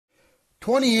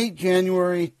28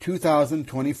 January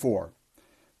 2024.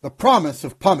 The Promise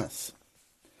of Pumice.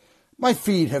 My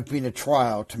feet have been a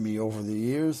trial to me over the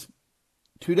years.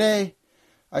 Today,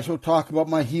 I shall talk about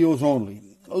my heels only,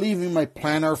 leaving my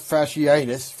plantar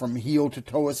fasciitus from heel to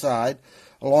toe aside,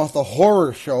 along with the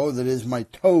horror show that is my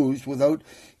toes, without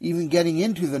even getting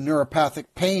into the neuropathic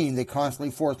pain they constantly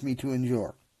force me to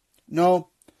endure. No,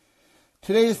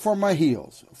 today is for my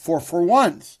heels, for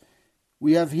once,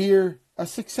 we have here a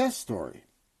success story.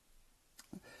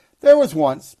 There was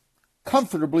once,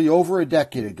 comfortably over a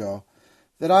decade ago,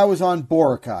 that I was on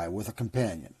Boracay with a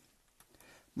companion.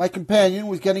 My companion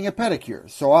was getting a pedicure,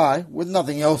 so I, with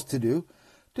nothing else to do,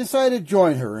 decided to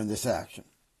join her in this action.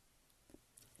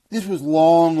 This was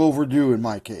long overdue in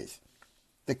my case.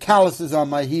 The calluses on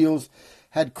my heels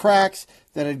had cracks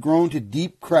that had grown to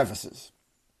deep crevices.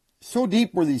 So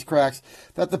deep were these cracks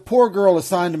that the poor girl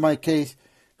assigned to my case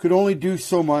could only do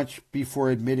so much before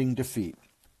admitting defeat.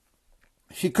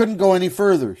 She couldn't go any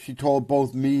further, she told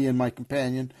both me and my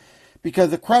companion, because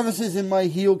the crevices in my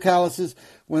heel calluses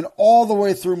went all the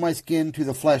way through my skin to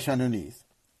the flesh underneath.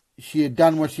 She had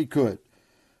done what she could,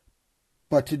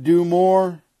 but to do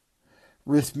more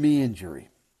risked me injury.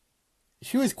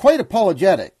 She was quite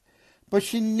apologetic, but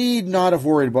she need not have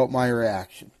worried about my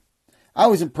reaction. I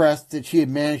was impressed that she had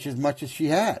managed as much as she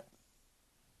had.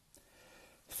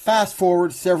 Fast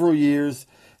forward several years,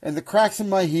 and the cracks in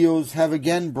my heels have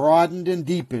again broadened and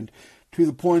deepened to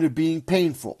the point of being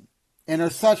painful, and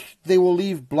as such they will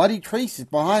leave bloody traces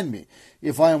behind me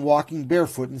if I am walking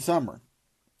barefoot in summer.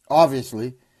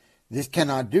 Obviously, this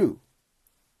cannot do.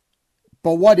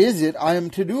 But what is it I am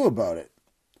to do about it?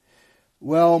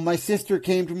 Well, my sister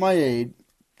came to my aid,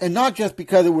 and not just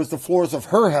because it was the floors of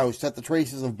her house that the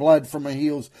traces of blood from my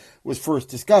heels was first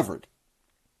discovered.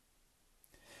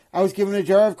 I was given a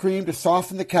jar of cream to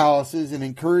soften the calluses and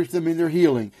encourage them in their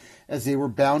healing as they were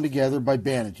bound together by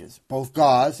bandages, both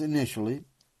gauze initially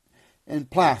and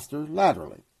plaster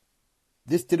laterally.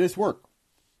 This did its work.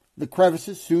 The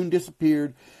crevices soon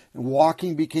disappeared and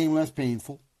walking became less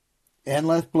painful and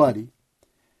less bloody.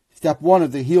 Step one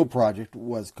of the heal project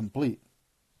was complete.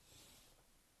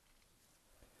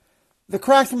 The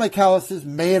cracks in my calluses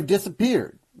may have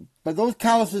disappeared, but those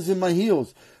calluses in my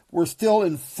heels were still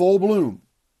in full bloom.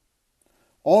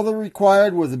 All that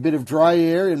required was a bit of dry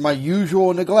air and my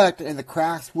usual neglect, and the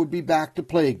cracks would be back to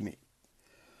plague me.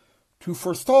 To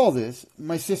forestall this,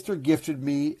 my sister gifted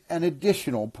me an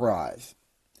additional prize.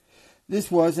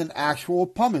 This was an actual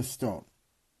pumice stone.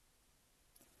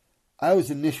 I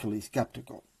was initially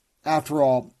skeptical. After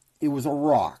all, it was a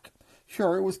rock.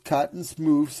 Sure, it was cut and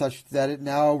smooth such that it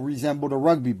now resembled a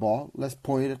rugby ball, less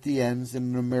pointed at the ends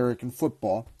than an American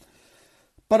football.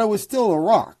 But it was still a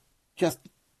rock, just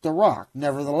the rock,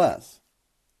 nevertheless.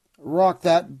 A rock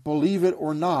that, believe it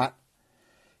or not,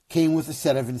 came with a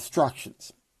set of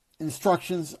instructions.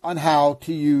 Instructions on how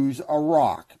to use a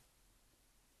rock.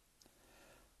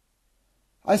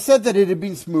 I said that it had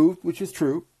been smoothed, which is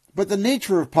true, but the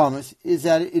nature of pumice is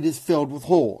that it is filled with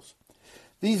holes.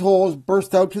 These holes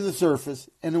burst out to the surface,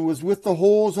 and it was with the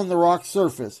holes on the rock's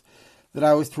surface that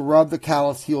I was to rub the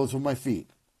callous heels of my feet.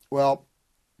 Well,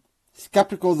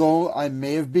 skeptical though I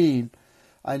may have been,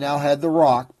 I now had the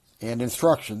rock and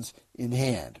instructions in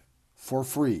hand, for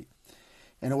free,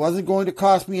 and it wasn't going to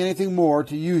cost me anything more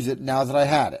to use it now that I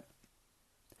had it.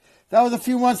 That was a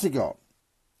few months ago,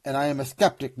 and I am a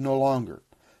skeptic no longer.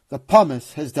 The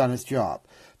pumice has done its job.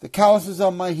 The calluses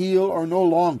on my heel are no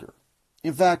longer.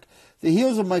 In fact, the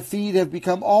heels of my feet have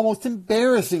become almost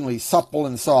embarrassingly supple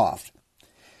and soft.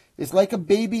 It's like a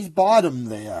baby's bottom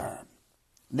they are.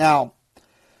 Now,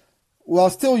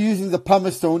 while still using the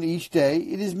pumice stone each day,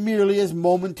 it is merely as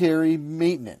momentary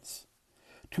maintenance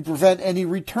to prevent any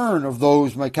return of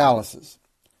my calluses.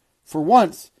 For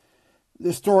once,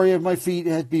 the story of my feet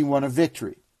has been one of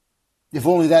victory. If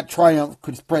only that triumph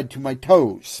could spread to my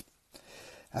toes.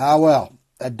 Ah well,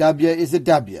 a W is a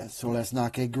W, so let's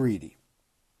not get greedy.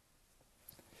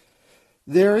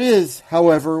 There is,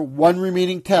 however, one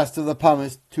remaining test of the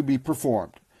pumice to be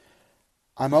performed.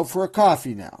 I'm out for a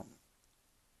coffee now,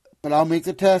 but I'll make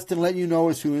the test and let you know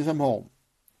as soon as I'm home.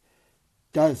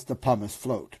 Does the pumice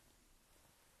float?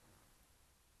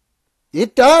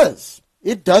 It does.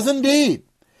 It does indeed.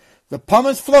 The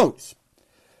pumice floats.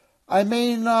 I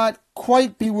may not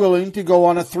quite be willing to go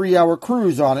on a 3-hour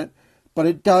cruise on it, but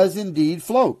it does indeed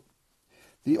float.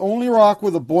 The only rock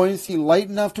with a buoyancy light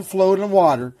enough to float in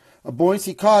water, a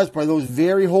buoyancy caused by those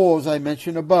very holes I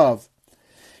mentioned above.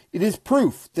 It is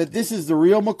proof that this is the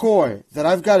real McCoy, that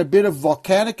I've got a bit of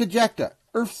volcanic ejecta,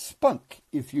 earth spunk,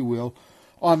 if you will,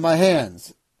 on my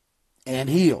hands and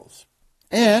heels.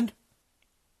 And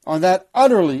On that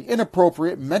utterly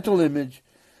inappropriate mental image,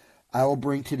 I will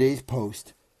bring today's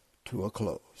post to a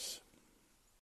close.